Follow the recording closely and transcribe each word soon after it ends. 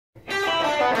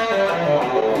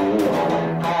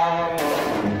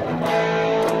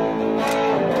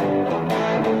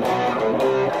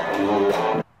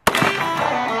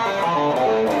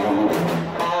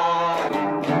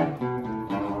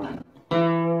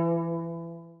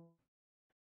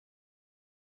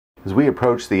As we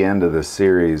approach the end of this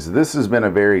series, this has been a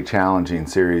very challenging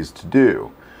series to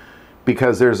do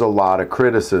because there's a lot of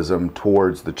criticism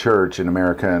towards the church in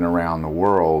America and around the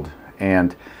world.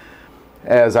 And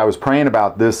as I was praying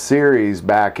about this series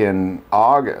back in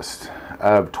August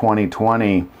of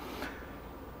 2020,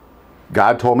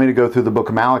 God told me to go through the Book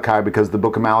of Malachi because the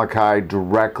Book of Malachi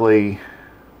directly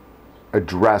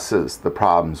addresses the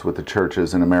problems with the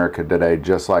churches in America today,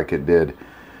 just like it did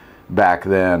back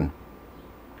then.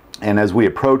 And as we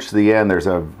approach the end, there's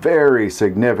a very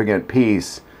significant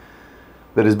piece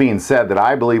that is being said that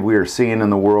I believe we are seeing in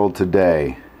the world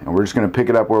today. And we're just going to pick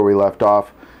it up where we left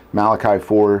off. Malachi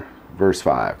 4, verse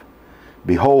 5.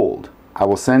 Behold, I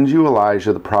will send you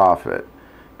Elijah the prophet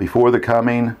before the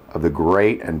coming of the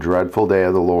great and dreadful day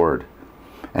of the Lord.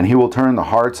 And he will turn the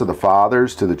hearts of the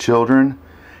fathers to the children,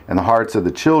 and the hearts of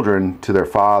the children to their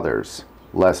fathers,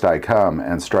 lest I come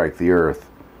and strike the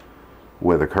earth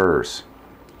with a curse.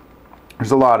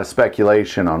 There's a lot of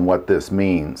speculation on what this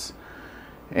means.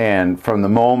 And from the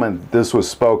moment this was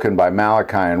spoken by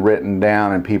Malachi and written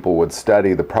down and people would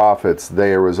study the prophets,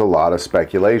 there was a lot of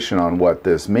speculation on what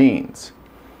this means.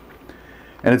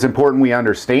 And it's important we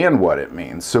understand what it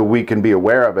means so we can be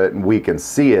aware of it and we can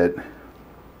see it.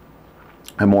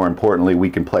 And more importantly, we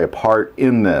can play a part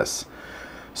in this.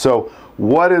 So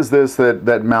what is this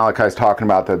that Malachi is talking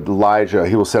about, that Elijah,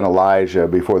 he will send Elijah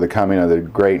before the coming of the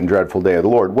great and dreadful day of the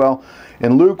Lord? Well,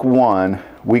 in Luke 1,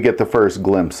 we get the first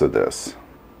glimpse of this.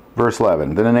 Verse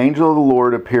 11, Then an angel of the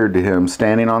Lord appeared to him,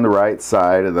 standing on the right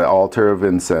side of the altar of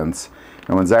incense.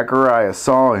 And when Zechariah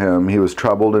saw him, he was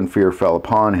troubled, and fear fell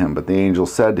upon him. But the angel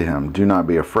said to him, Do not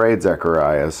be afraid,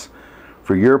 Zacharias,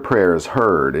 for your prayer is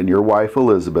heard, and your wife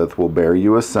Elizabeth will bear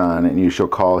you a son, and you shall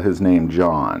call his name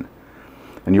John.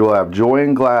 And you will have joy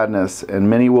and gladness, and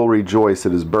many will rejoice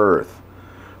at his birth.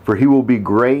 For he will be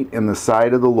great in the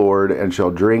sight of the Lord, and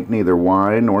shall drink neither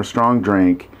wine nor strong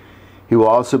drink. He will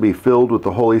also be filled with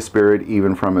the Holy Spirit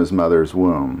even from his mother's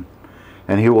womb.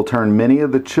 And he will turn many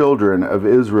of the children of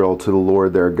Israel to the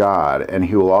Lord their God. And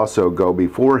he will also go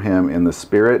before him in the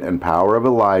spirit and power of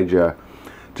Elijah,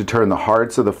 to turn the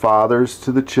hearts of the fathers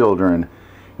to the children,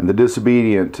 and the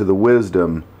disobedient to the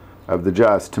wisdom of the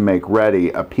just, to make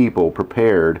ready a people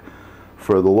prepared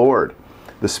for the Lord.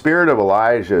 The spirit of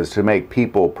Elijah is to make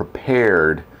people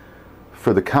prepared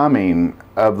for the coming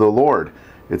of the Lord.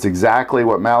 It's exactly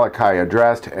what Malachi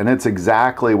addressed, and it's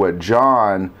exactly what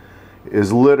John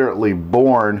is literally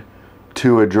born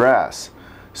to address.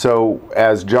 So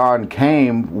as John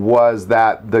came, was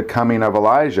that the coming of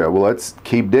Elijah? Well, let's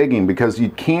keep digging, because you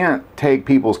can't take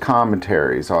people's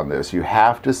commentaries on this. You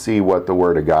have to see what the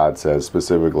Word of God says,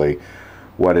 specifically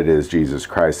what it is Jesus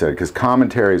Christ said, because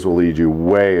commentaries will lead you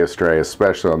way astray,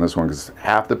 especially on this one, because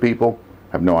half the people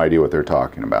have no idea what they're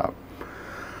talking about.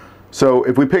 So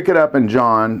if we pick it up in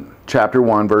John chapter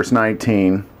 1, verse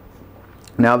 19,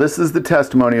 Now this is the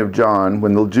testimony of John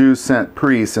when the Jews sent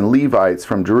priests and Levites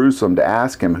from Jerusalem to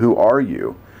ask him, Who are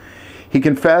you? He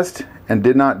confessed and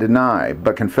did not deny,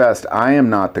 but confessed, I am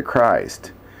not the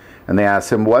Christ. And they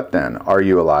asked him, What then? Are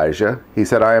you Elijah? He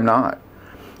said, I am not.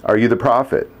 Are you the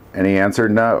prophet? And he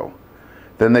answered, No.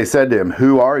 Then they said to him,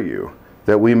 Who are you?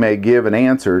 That we may give an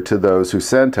answer to those who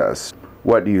sent us.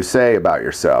 What do you say about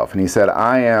yourself? And he said,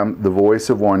 I am the voice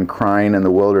of one crying in the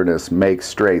wilderness, Make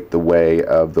straight the way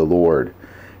of the Lord,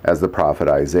 as the prophet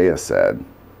Isaiah said.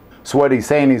 So what he's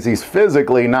saying is he's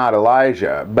physically not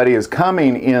Elijah, but he is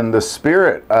coming in the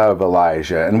spirit of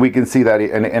Elijah. And we can see that,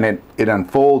 and it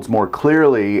unfolds more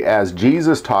clearly as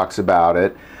Jesus talks about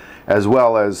it, as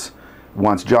well as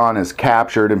once John is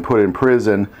captured and put in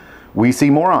prison. We see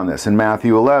more on this in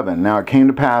Matthew 11. Now it came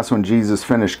to pass when Jesus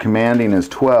finished commanding his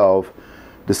 12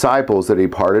 disciples that he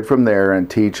parted from there and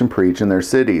teach and preach in their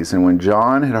cities. And when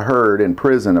John had heard in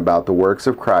prison about the works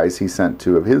of Christ, he sent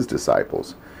 2 of his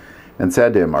disciples and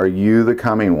said to him, Are you the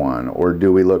coming one, or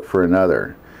do we look for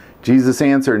another? Jesus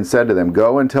answered and said to them,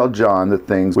 Go and tell John the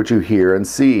things which you hear and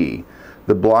see.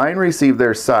 The blind receive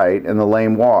their sight, and the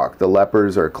lame walk. The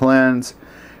lepers are cleansed,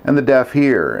 and the deaf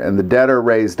hear, and the dead are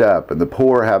raised up, and the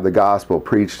poor have the gospel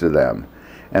preached to them.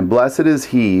 And blessed is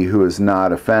he who is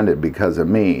not offended because of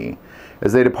me.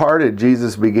 As they departed,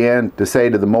 Jesus began to say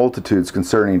to the multitudes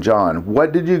concerning John,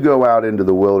 What did you go out into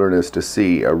the wilderness to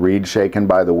see? A reed shaken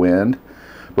by the wind?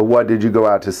 But what did you go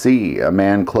out to see? A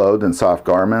man clothed in soft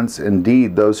garments?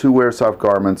 Indeed, those who wear soft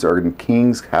garments are in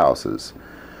kings' houses.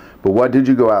 But what did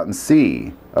you go out and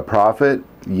see? A prophet?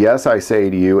 Yes, I say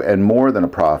to you, and more than a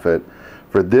prophet.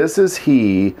 For this is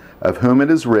he of whom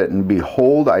it is written,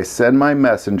 Behold, I send my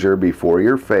messenger before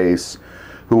your face,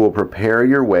 who will prepare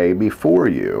your way before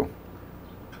you.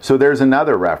 So there's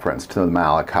another reference to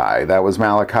Malachi. That was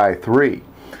Malachi 3.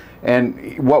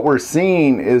 And what we're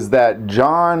seeing is that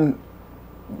John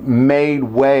made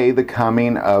way the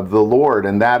coming of the Lord,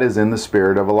 and that is in the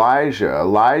spirit of Elijah.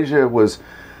 Elijah was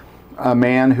a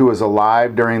man who was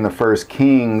alive during the first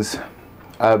kings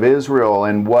of Israel,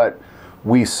 and what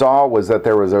we saw was that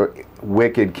there was a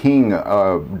wicked king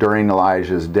during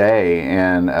Elijah's day,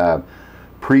 and a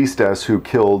priestess who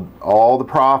killed all the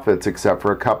prophets except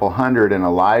for a couple hundred, and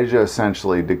Elijah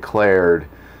essentially declared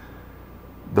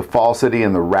the falsity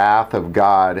and the wrath of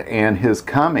God and his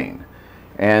coming.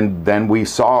 And then we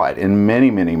saw it in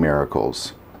many, many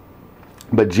miracles.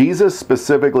 But Jesus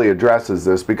specifically addresses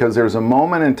this because there's a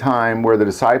moment in time where the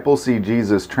disciples see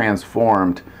Jesus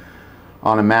transformed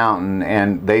on a mountain,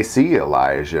 and they see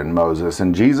Elijah and Moses,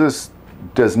 and Jesus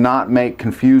does not make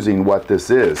confusing what this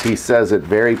is. He says it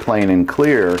very plain and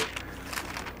clear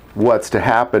what's to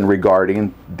happen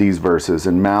regarding these verses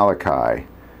in Malachi.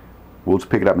 We'll just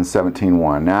pick it up in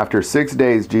 17:1. Now after 6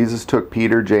 days, Jesus took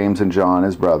Peter, James, and John,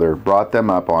 his brother, brought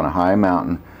them up on a high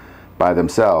mountain by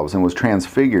themselves, and was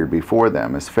transfigured before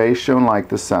them. His face shone like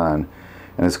the sun,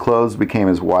 and his clothes became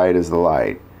as white as the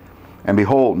light. And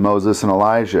behold, Moses and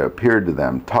Elijah appeared to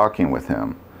them, talking with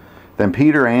him. Then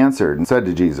Peter answered and said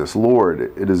to Jesus,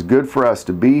 Lord, it is good for us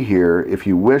to be here. If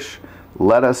you wish,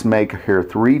 let us make here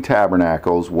 3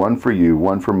 tabernacles, one for you,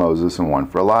 one for Moses, and one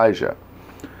for Elijah.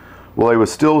 While he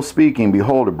was still speaking,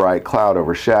 behold, a bright cloud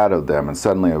overshadowed them, and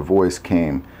suddenly a voice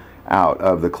came out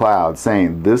of the cloud,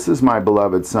 saying, This is my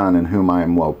beloved Son, in whom I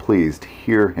am well pleased.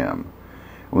 Hear him.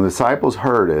 When the disciples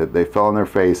heard it, they fell on their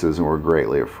faces and were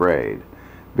greatly afraid.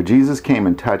 But Jesus came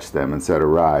and touched them and said,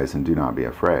 Arise, and do not be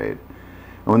afraid.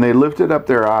 And when they lifted up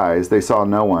their eyes, they saw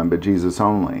no one but Jesus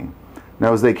only.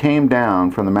 Now as they came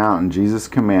down from the mountain, Jesus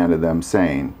commanded them,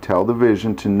 saying, Tell the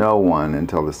vision to no one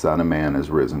until the Son of Man is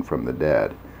risen from the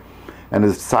dead. And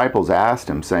his disciples asked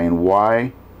him, saying,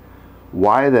 Why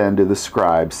then do the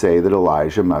scribes say that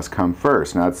Elijah must come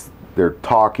first? Now they're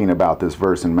talking about this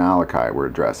verse in Malachi we're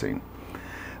addressing.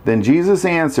 Then Jesus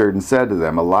answered and said to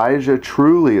them, Elijah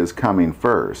truly is coming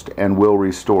first, and will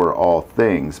restore all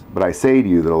things. But I say to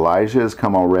you that Elijah has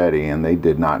come already, and they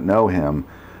did not know him,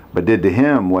 but did to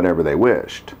him whatever they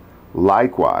wished.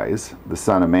 Likewise, the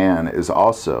Son of Man is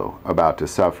also about to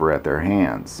suffer at their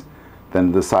hands.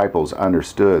 Then the disciples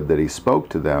understood that he spoke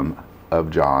to them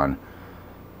of John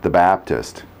the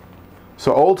Baptist.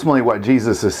 So ultimately what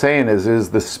Jesus is saying is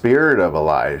the spirit of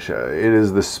Elijah. It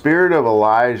is the spirit of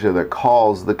Elijah that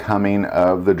calls the coming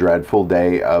of the dreadful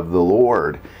day of the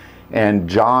Lord. And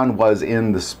John was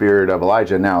in the spirit of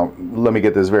Elijah. Now, let me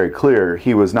get this very clear.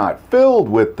 He was not filled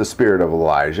with the spirit of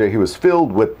Elijah. He was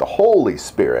filled with the Holy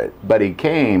Spirit. But he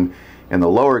came in the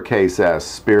lowercase s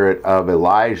spirit of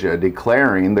Elijah,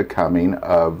 declaring the coming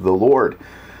of the Lord.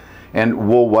 And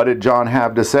well, what did John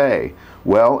have to say?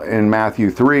 Well, in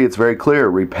Matthew 3, it's very clear,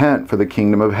 Repent, for the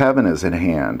kingdom of heaven is at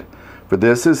hand. For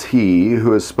this is he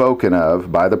who is spoken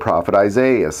of by the prophet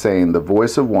Isaiah, saying, The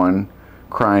voice of one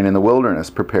crying in the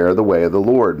wilderness, Prepare the way of the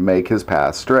Lord, make his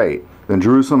path straight. Then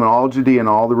Jerusalem and all Judea and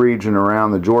all the region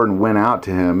around the Jordan went out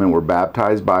to him and were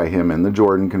baptized by him in the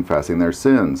Jordan, confessing their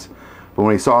sins. But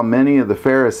when he saw many of the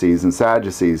Pharisees and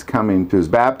Sadducees coming to his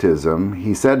baptism,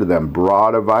 he said to them,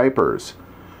 Brood of vipers,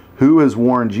 who has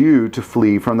warned you to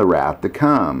flee from the wrath to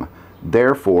come?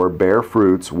 Therefore bear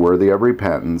fruits worthy of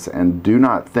repentance, and do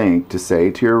not think to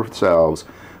say to yourselves,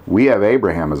 We have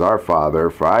Abraham as our father.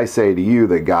 For I say to you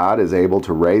that God is able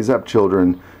to raise up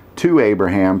children to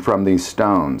Abraham from these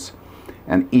stones.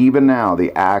 And even now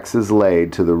the axe is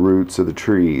laid to the roots of the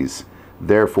trees.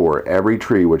 Therefore every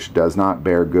tree which does not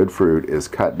bear good fruit is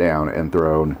cut down and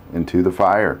thrown into the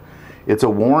fire. It's a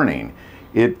warning.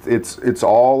 It's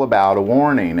all about a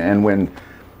warning. And when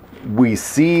we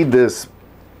see this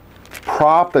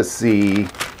prophecy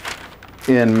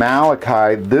in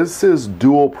Malachi, this is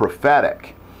dual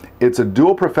prophetic. It's a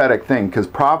dual prophetic thing because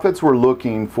prophets were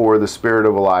looking for the spirit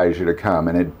of Elijah to come,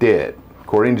 and it did.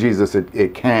 According to Jesus,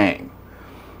 it came.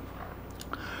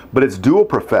 But it's dual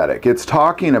prophetic. It's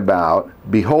talking about,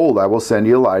 Behold, I will send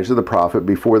you Elijah the prophet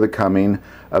before the coming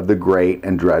of the great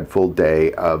and dreadful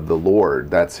day of the Lord.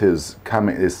 That's his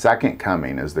coming. His second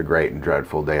coming is the great and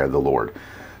dreadful day of the Lord.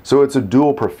 So it's a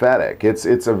dual prophetic. It's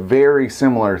a very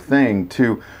similar thing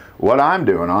to what I'm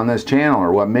doing on this channel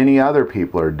or what many other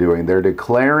people are doing. They're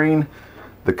declaring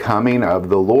the coming of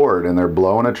the Lord, and they're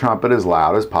blowing a trumpet as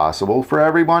loud as possible for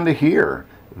everyone to hear.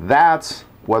 That's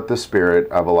what the spirit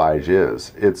of Elijah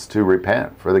is. It's to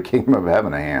repent, for the kingdom of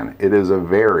heaven at hand. It is a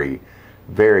very,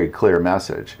 very clear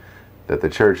message that the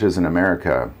churches in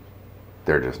America,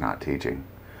 they're just not teaching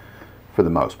for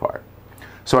the most part.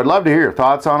 So I'd love to hear your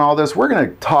thoughts on all this. We're going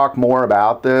to talk more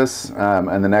about this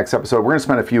in the next episode. We're going to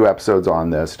spend a few episodes on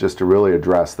this just to really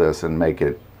address this and make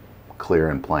it clear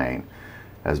and plain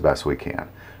as best we can.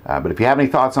 But if you have any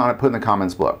thoughts on it, put in the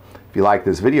comments below. If you like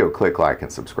this video, click like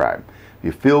and subscribe. If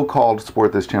you feel called to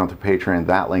support this channel through Patreon,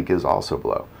 that link is also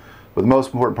below. But the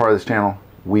most important part of this channel,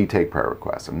 we take prayer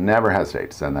requests, and never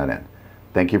hesitate to send that in.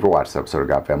 Thank you for watching this episode of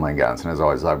God, Family, and Guns. And as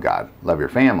always, love God, love your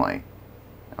family,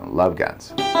 and love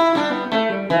guns.